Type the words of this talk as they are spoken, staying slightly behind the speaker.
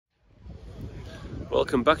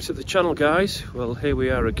Welcome back to the channel, guys. Well, here we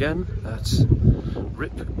are again at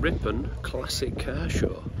Ripon Classic Car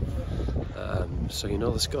Show. So you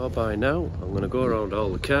know the score by now. I'm going to go around all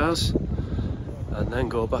the cars and then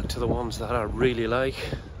go back to the ones that I really like.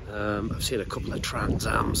 I've seen a couple of Trans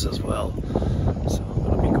Ams as well, so I'm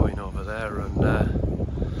going to be going over there and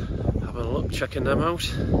having a look, checking them out.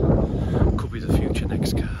 Could be the future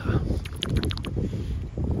next car.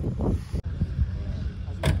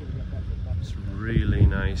 It's really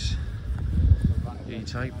nice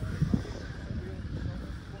E-Type.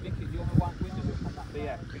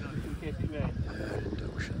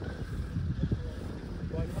 Induction.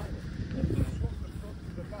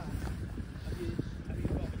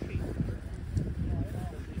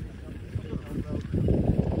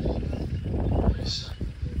 Nice.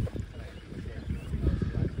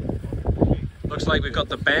 Looks like we've got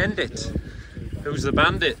the bandit. Who's the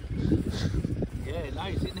bandit? Yeah,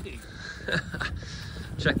 nice, isn't he?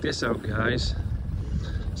 Check this out, guys.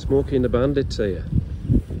 Smokey and the Bandit's here.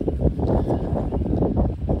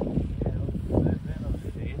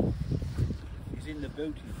 He's in the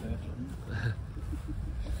boot,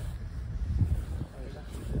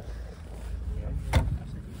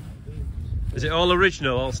 Is it all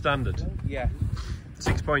original, all standard? Yeah.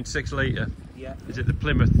 6.6 litre? Yeah. Is it the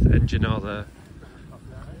Plymouth engine or the...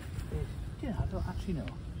 Yeah, I don't actually know.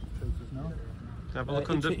 Truth is no. Have a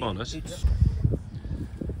look under the bonnet.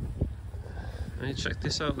 And check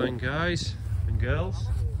this out then, guys and girls.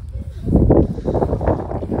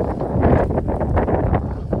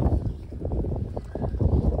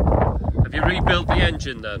 Have you rebuilt the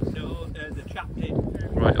engine then? No, the chap did.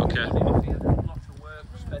 Right, okay. He had a lot of work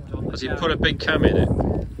spent on. Has he put a big cam in it? I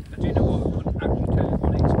do know what, I couldn't actually tell you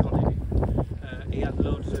what he's put in it. He had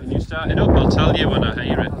loads of... When you start it up, I'll tell you when I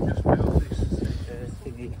hear it. I'll just move this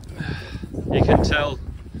thingy. You can tell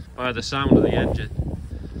by the sound of the engine.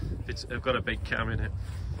 I've got a big cam in it.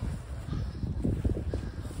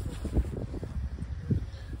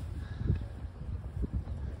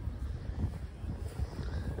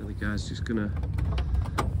 And the guy's just gonna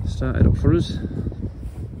start it up for us.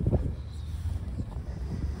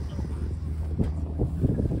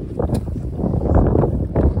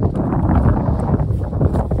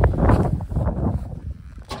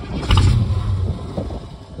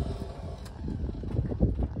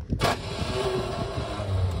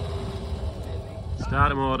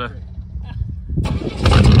 Starter motor.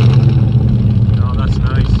 Oh, that's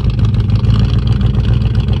nice.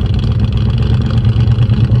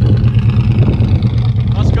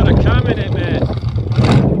 That's got a cam in it, mate.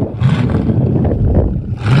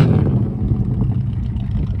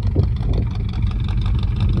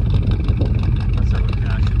 That's how a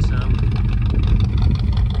car should sound.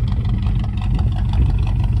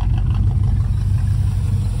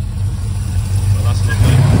 Well, that's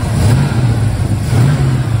lovely.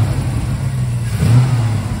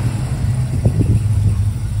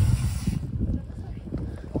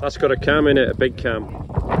 That's got a cam in it, a big cam.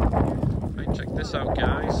 Right, check this out,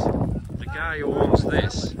 guys. The guy who owns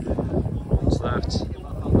this owns that.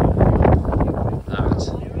 That's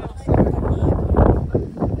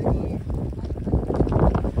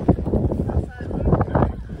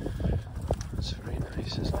very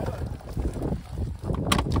nice, isn't it?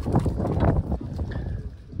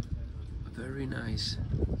 Very nice.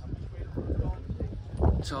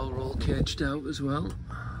 It's all roll caged out as well.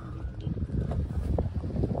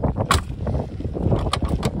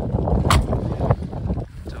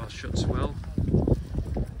 Shuts well.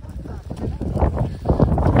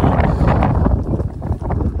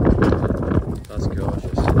 That's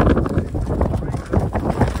gorgeous.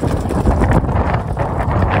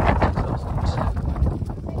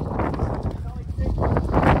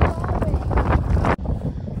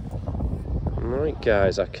 Right,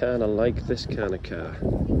 guys, I kind of like this kind of car.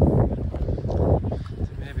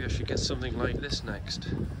 Maybe I should get something like this next.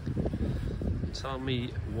 Tell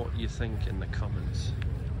me what you think in the comments.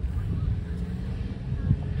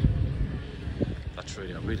 I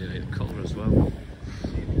really like the colour as well.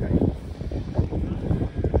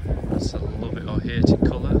 That's a love it or hate it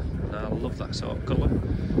colour, and I love that sort of colour.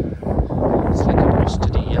 It's like a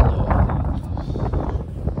mustardy yellow.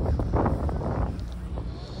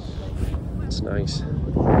 It's nice.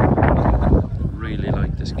 Really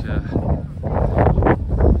like this car.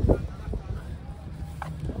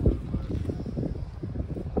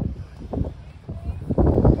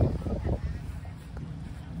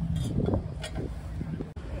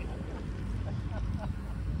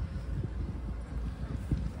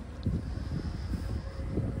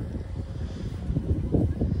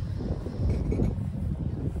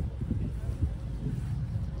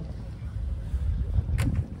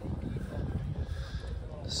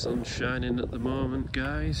 Sun's shining at the moment,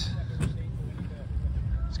 guys.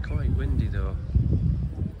 It's quite windy though.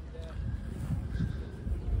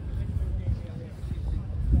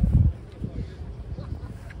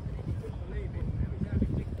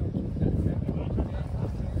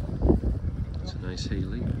 It's a nice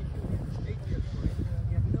Healy.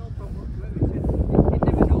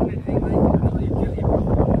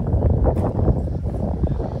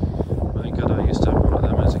 My God, I used to have one of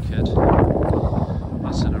them as a kid.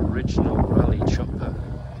 It's an original rally chopper.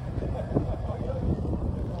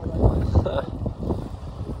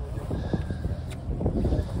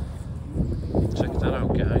 Check that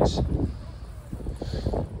out, guys.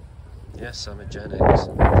 Yes, I'm a Gen X.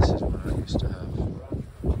 This is what I used to have.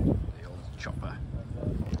 The old chopper.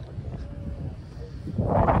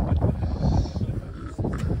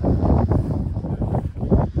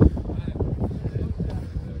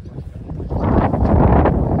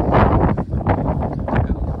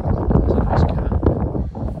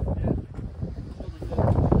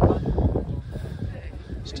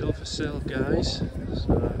 Still for sale, guys.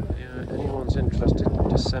 So, yeah, anyone's interested,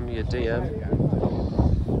 just send me a DM.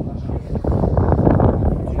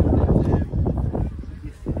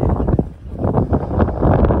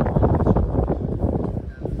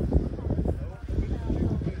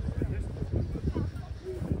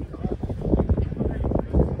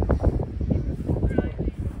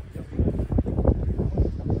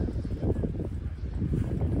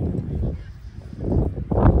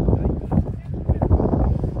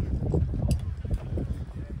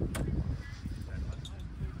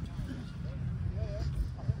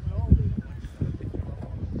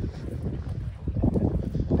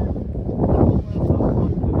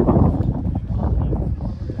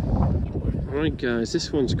 Right guys,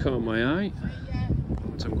 this one's caught my eye,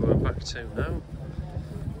 what I'm going back to now.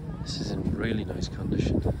 This is in really nice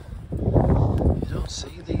condition. You don't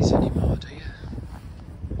see these anymore, do you?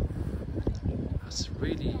 That's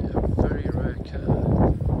really a very rare car.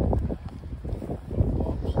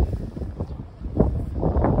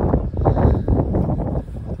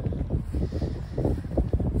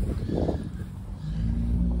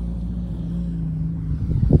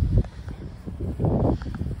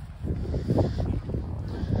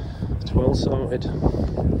 12-sided,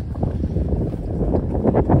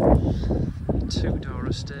 2-door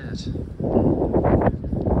estate.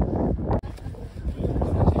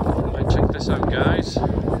 Right, check this out, guys.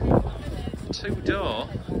 2-door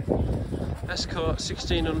Escort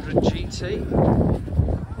 1600 GT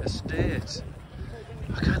estate.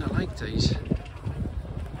 I kind of like these.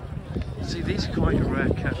 See, these are quite a rare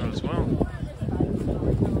car as well.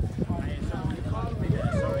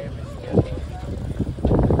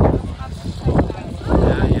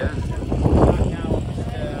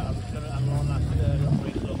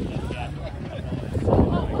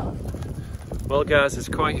 Well guys, there's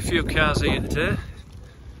quite a few cars here today.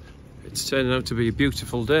 It's turning out to be a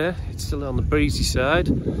beautiful day. It's still on the breezy side,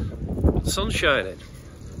 but the sun's shining.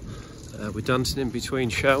 We're dancing in between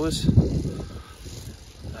showers,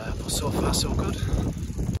 but so far so good.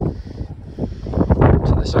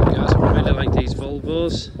 So this one, guys, I really like these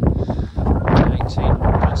Volvos.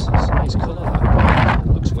 1800s, it's a nice colour that.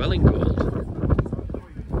 It looks well in gold.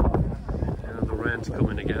 Yeah, the rain's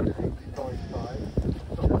coming again.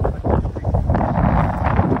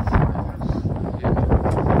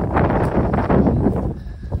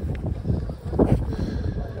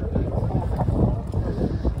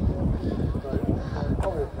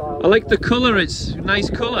 I like the colour, it's a nice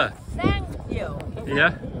colour. Thank you.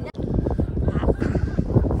 Yeah.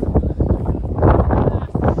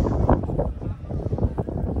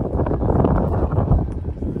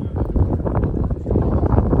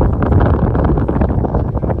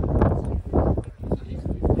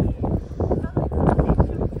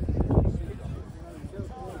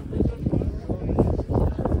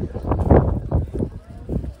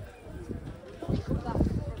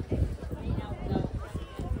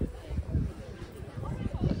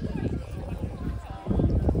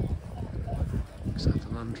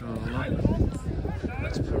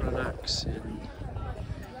 Let's put an axe in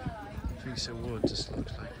a piece of wood. Just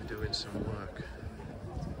looks like we're doing some work.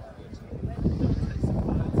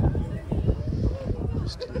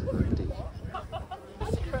 Still windy.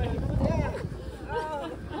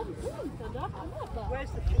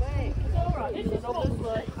 Where's the clay? It's all right. It's not this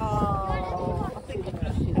way. Oh, I think it's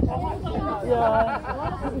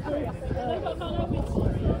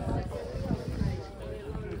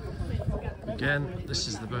Again, this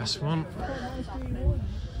is the best one.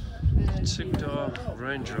 2-door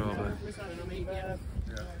Range Rover.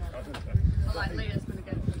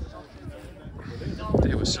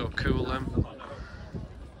 They were so cool, them.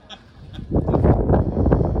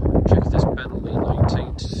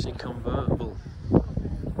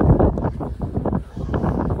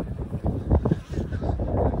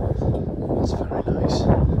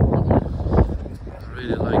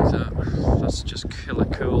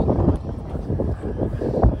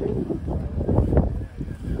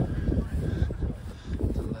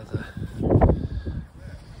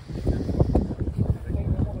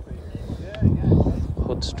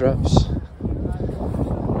 front straps.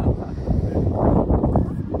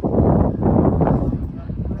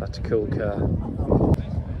 That's a cool car.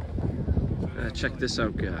 Check this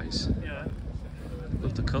out, guys.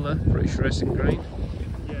 Love the colour, British Racing Green.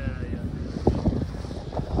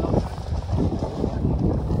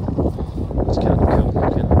 It's kind of cool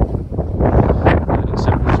looking. It's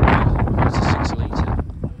a 6 litre.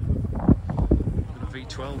 And a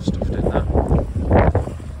V12 stuffed in that.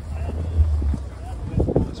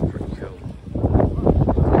 That's pretty cool.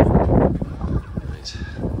 Right.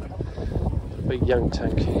 A big young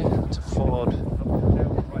tank here. It's a Ford. Is that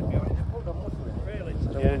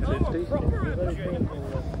a 150?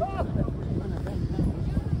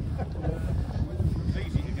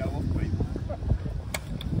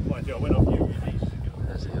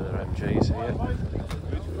 There's the other MGs here.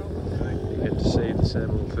 You get to see the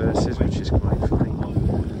same old faces, which is quite funny.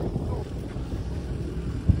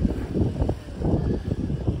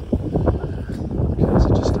 Cars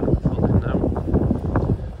are just starting to pull in now.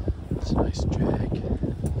 That's a nice Jag.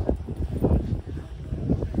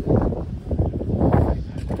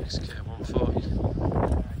 XK140.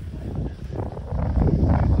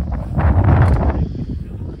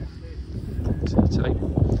 T-type.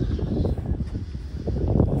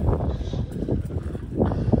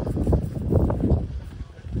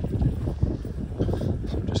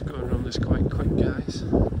 So I'm just going around this quite quick, guys. So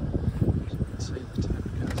you can see the type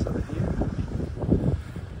of cars that are here.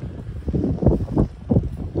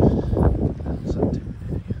 How's that doing here?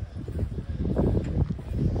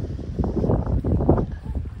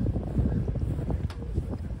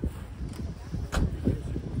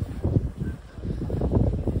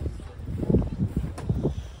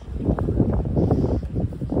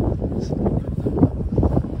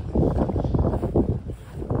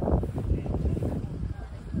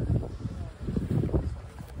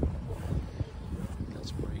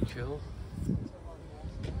 That's pretty cool.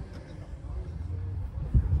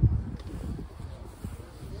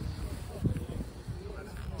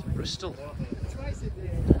 It's Bristol.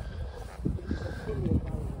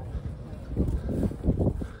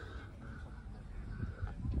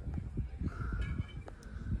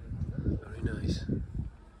 Very nice.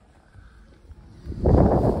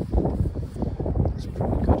 That's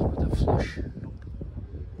pretty good with that flush.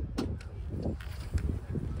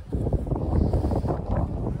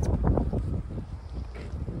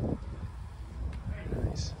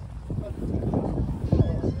 Nice.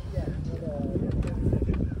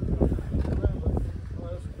 I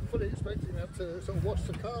was fully expecting that to sort of watch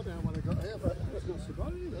the car down when I got here, but that's not so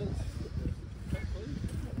bad either.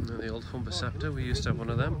 The old Humber Scepter, we used to have one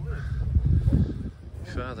of them.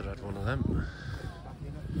 My father had one of them.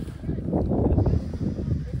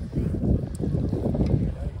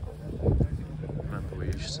 Remember, we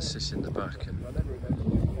used to sit in the back, and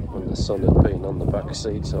when the sun had been on the back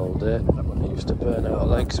seats all day, we used to burn our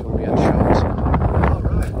legs when we had shorts on.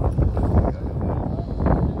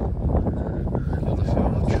 Another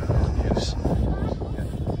form of child abuse.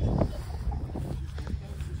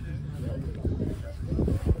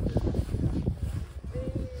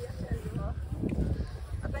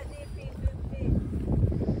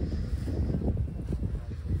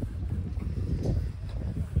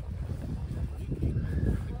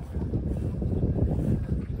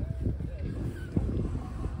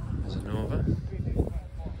 There's a Nova.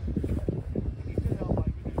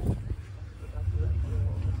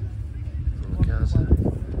 All the cars are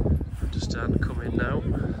just starting to come in now.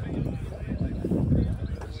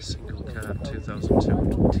 There's a single cab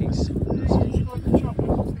 2200 TC.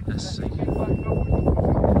 SC.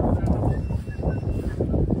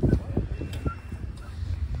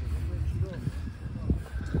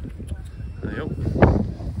 There you go.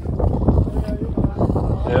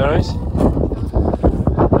 Alright.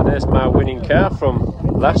 And there's my winning car from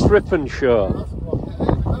last Ripon show.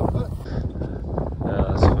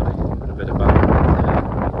 That's funny. Put a bit of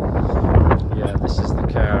background there. Yeah, this is the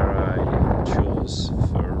car I chose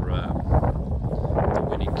for the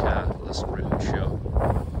winning car last Ripon show.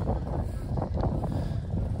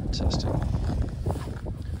 Fantastic.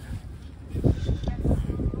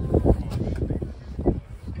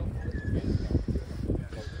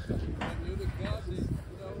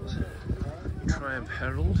 Triumph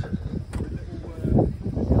Herald.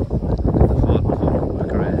 The Ford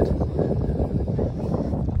Worker Red.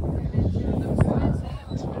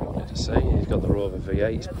 That's what I wanted to say. He's got the Rover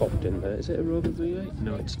V8. He's popped in there. Is it a Rover V8?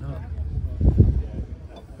 No, it's not.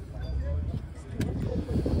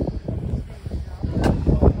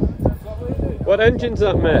 What engine's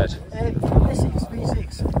that, mate? V6,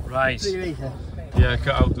 V6. Right. 3 litre. Yeah,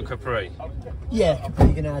 cut out the Capri. Yeah,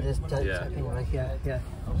 Capri Granada's type Yeah. thing, like, yeah.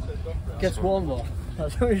 Gets warm though.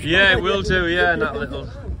 That's what it's Yeah, it like. will do. Yeah, and that little.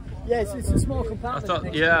 Yeah, it's a small I compartment. thought.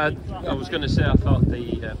 next Yeah, to it. I was going to say I thought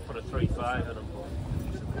the put a 3.5 in them.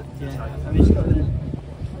 Yeah, I mean, it's got an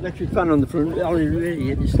electric fan on the front. Only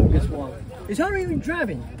really, it still gets warm. It's not even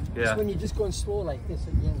driving. Yeah. It's when you're just going slow like this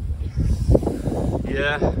at the end.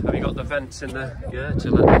 Yeah. Have you got the vents in there? Yeah,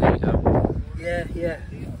 to let the heat out. Yeah.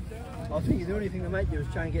 I think the only thing I might do is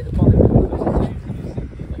try and get the bottom.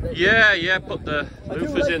 Yeah. Put the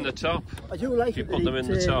loofers in the top. I do like If you it. put them in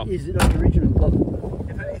the top. Is it not original? But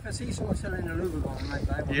if I see someone selling a louver one, I might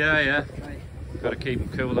buy one. Yeah. Right. Got to keep them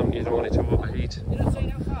cool, haven't you? You don't want it to overheat. You're not saying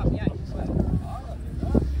how far? Yeah.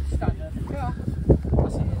 Standard. Yeah.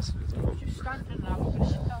 That's it. Just standard now.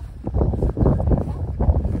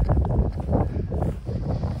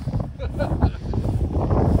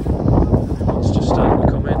 It's just starting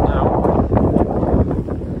to come in now.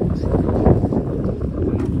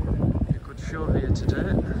 A good show here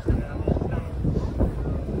today.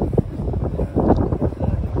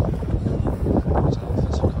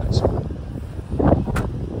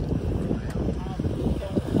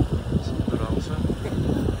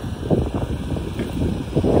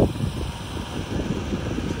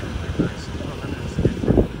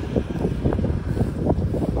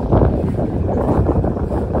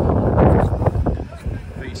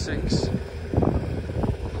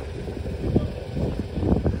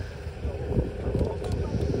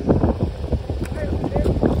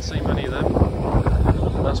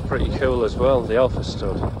 Pretty cool as well, the Alpha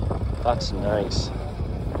stud. That's nice.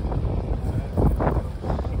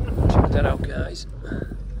 Check that out, guys.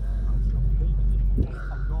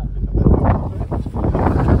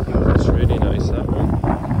 That's really nice, that one.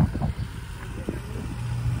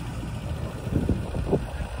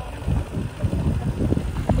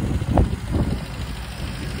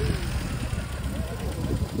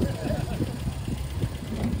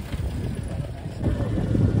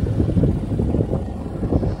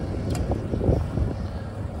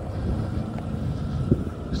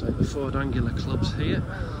 Ford Angular clubs here.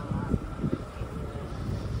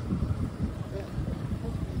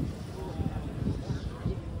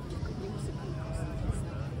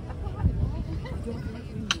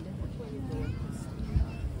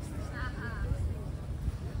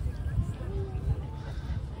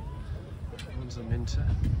 One's a Minter.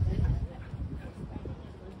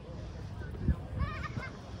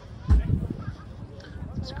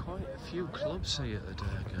 There's quite a few clubs here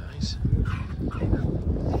today, guys.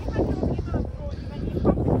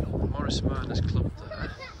 Morris Miners Club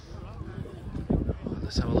there.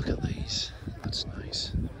 Let's have a look at these. That's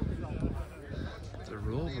nice. The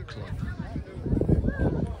Rover Club.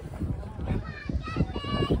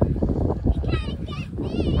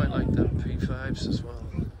 Quite like them P5s as well.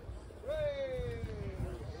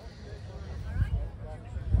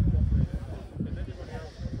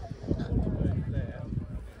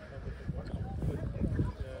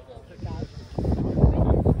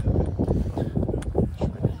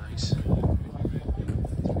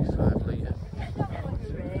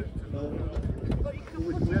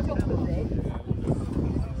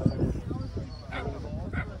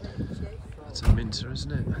 That's a Minter,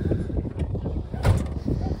 isn't it?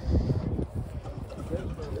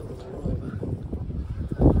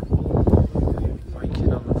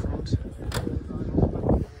 Viking on the front.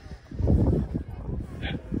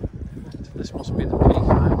 This must be the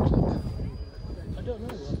P5 club. I don't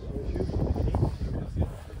know.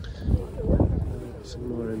 Some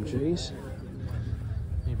more MGs.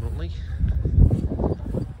 Me Motley.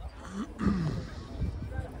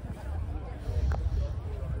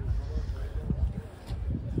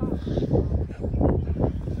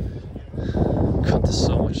 God, there's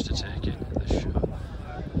so much to take in at this show. A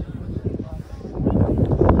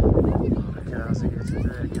lot of cars here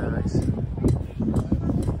today, guys.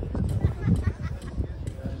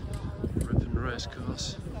 Ripon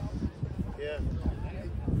Racecourse. Yeah.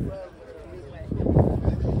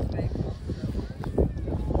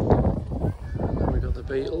 And then we got the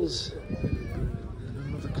Beatles. And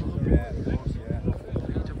another club.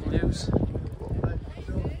 VWs.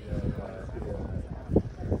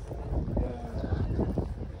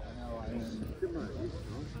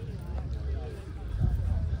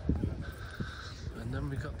 And then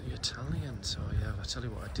we got the Italians. Oh yeah, I tell you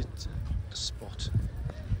what, I did spot.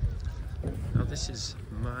 Now this is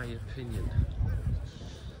my opinion.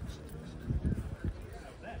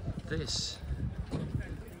 This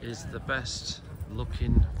is the best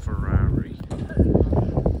looking Ferrari.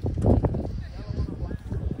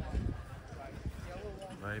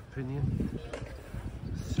 My opinion.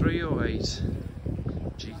 308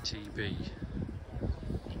 GTB.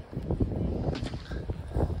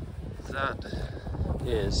 That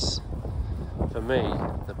is, for me,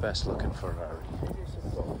 the best looking Ferrari.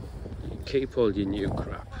 You can keep all your new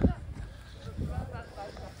crap.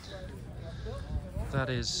 That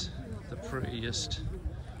is the prettiest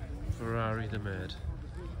Ferrari they made.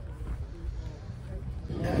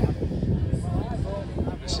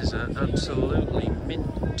 This is an absolutely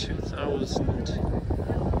mint 2000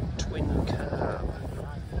 twin carb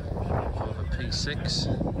over P6,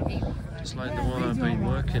 just like the one I've been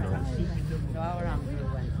working on.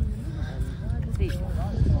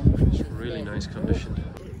 Really nice condition.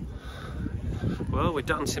 Well, we're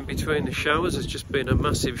dancing between the showers. There's just been a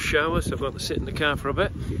massive shower, so I've got to sit in the car for a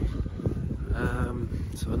bit.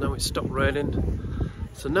 So now it's stopped raining.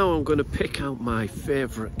 So now I'm going to pick out my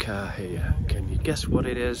favourite car here. Can you guess what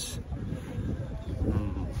it is?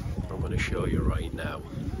 I'm going to show you right now.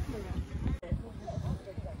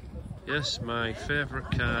 Yes, my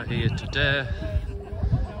favourite car here today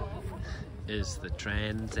is the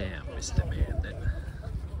Trans Am, Mr. Bandit.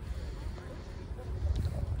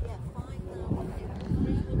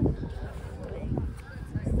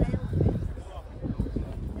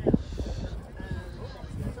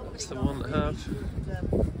 That's the one that have.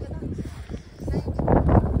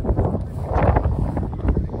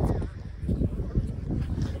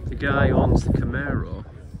 The guy owns the Camaro,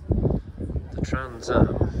 the Trans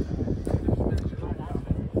Am,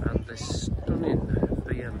 and this stunning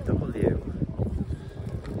BMW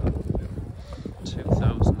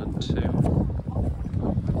 2002.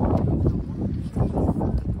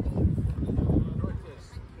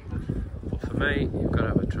 But for me, you've got to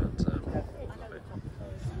have a Trans Am.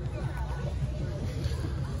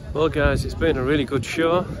 Well guys, it's been a really good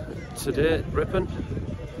show today at Ripon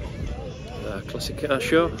Classic Car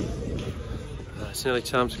Show. It's nearly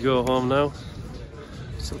time to go home now.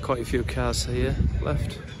 Still quite a few cars here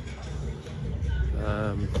left.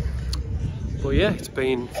 But yeah, it's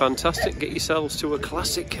been fantastic. Get yourselves to a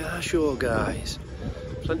classic car show, guys.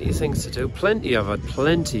 Plenty of things to do. I've had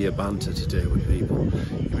plenty of banter to do with people.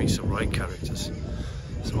 You meet some right characters.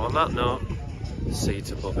 So on that note,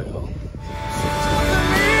 seeds above it all.